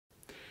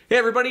Hey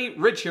everybody,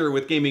 Rich here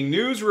with gaming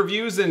news,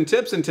 reviews, and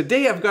tips, and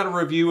today I've got a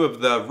review of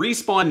the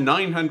Respawn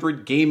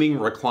 900 Gaming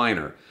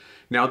Recliner.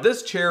 Now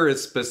this chair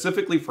is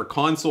specifically for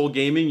console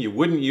gaming. You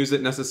wouldn't use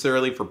it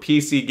necessarily for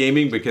PC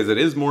gaming because it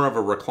is more of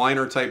a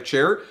recliner type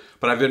chair,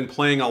 but I've been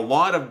playing a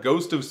lot of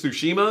Ghost of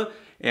Tsushima,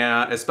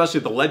 especially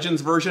the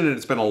Legends version, and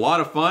it's been a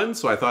lot of fun,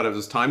 so I thought it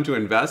was time to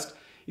invest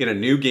in a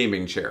new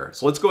gaming chair.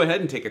 So let's go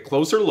ahead and take a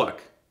closer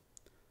look.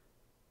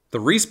 The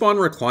Respawn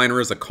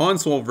Recliner is a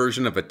console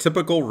version of a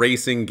typical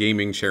racing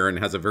gaming chair and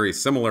has a very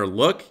similar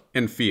look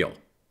and feel.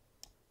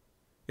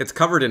 It's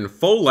covered in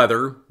faux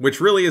leather,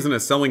 which really isn't a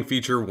selling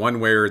feature one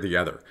way or the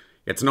other.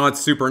 It's not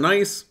super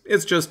nice,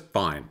 it's just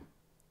fine.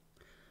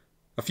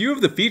 A few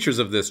of the features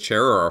of this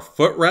chair are a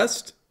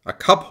footrest, a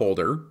cup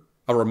holder,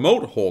 a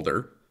remote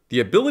holder, the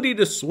ability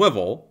to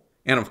swivel,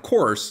 and of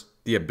course,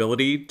 the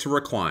ability to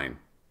recline.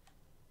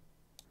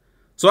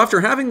 So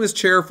after having this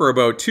chair for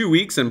about 2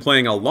 weeks and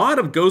playing a lot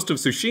of Ghost of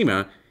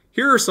Tsushima,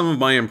 here are some of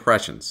my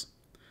impressions.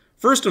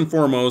 First and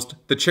foremost,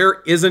 the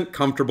chair isn't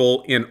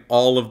comfortable in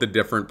all of the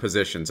different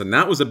positions, and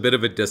that was a bit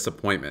of a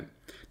disappointment.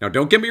 Now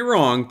don't get me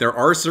wrong, there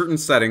are certain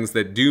settings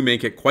that do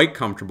make it quite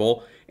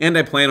comfortable, and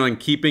I plan on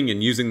keeping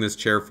and using this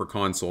chair for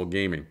console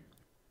gaming.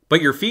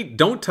 But your feet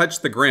don't touch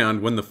the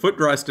ground when the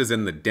footrest is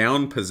in the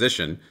down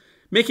position,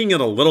 making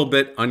it a little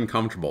bit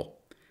uncomfortable.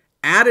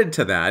 Added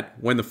to that,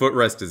 when the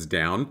footrest is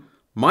down,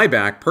 my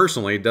back,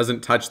 personally,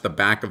 doesn't touch the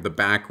back of the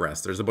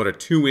backrest. There's about a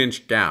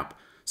 2-inch gap.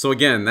 So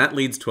again, that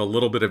leads to a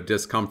little bit of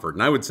discomfort,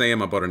 and I would say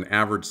I'm about an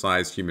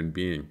average-sized human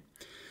being.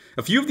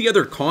 A few of the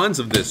other cons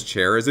of this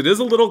chair is it is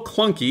a little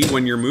clunky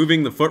when you're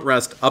moving the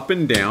footrest up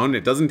and down.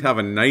 It doesn't have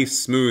a nice,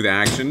 smooth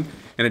action,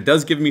 and it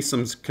does give me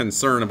some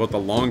concern about the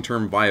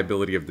long-term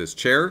viability of this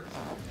chair.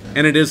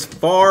 And it is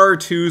far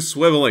too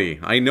swivelly.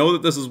 I know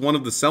that this is one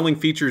of the selling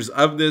features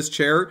of this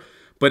chair,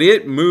 but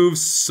it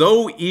moves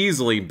so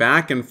easily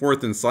back and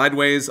forth and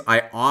sideways,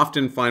 I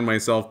often find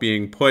myself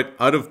being put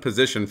out of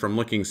position from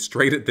looking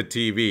straight at the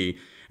TV,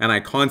 and I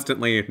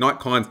constantly, not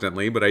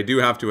constantly, but I do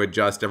have to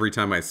adjust every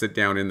time I sit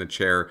down in the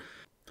chair.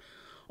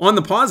 On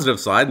the positive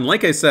side, and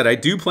like I said, I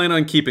do plan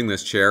on keeping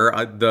this chair.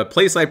 The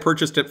place I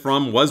purchased it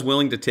from was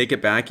willing to take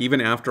it back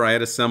even after I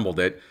had assembled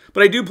it,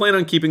 but I do plan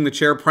on keeping the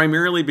chair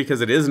primarily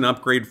because it is an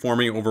upgrade for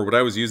me over what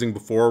I was using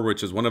before,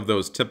 which is one of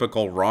those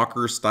typical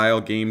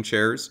rocker-style game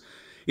chairs.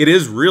 It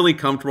is really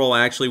comfortable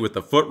actually with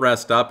the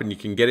footrest up, and you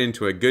can get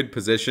into a good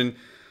position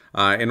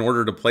in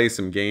order to play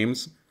some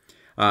games.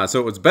 So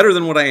it was better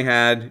than what I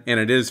had, and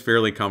it is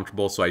fairly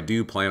comfortable, so I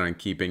do plan on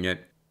keeping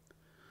it.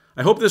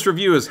 I hope this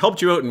review has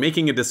helped you out in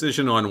making a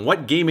decision on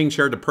what gaming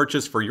chair to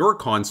purchase for your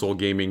console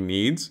gaming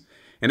needs.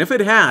 And if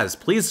it has,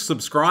 please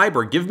subscribe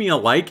or give me a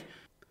like,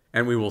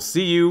 and we will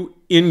see you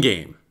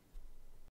in-game.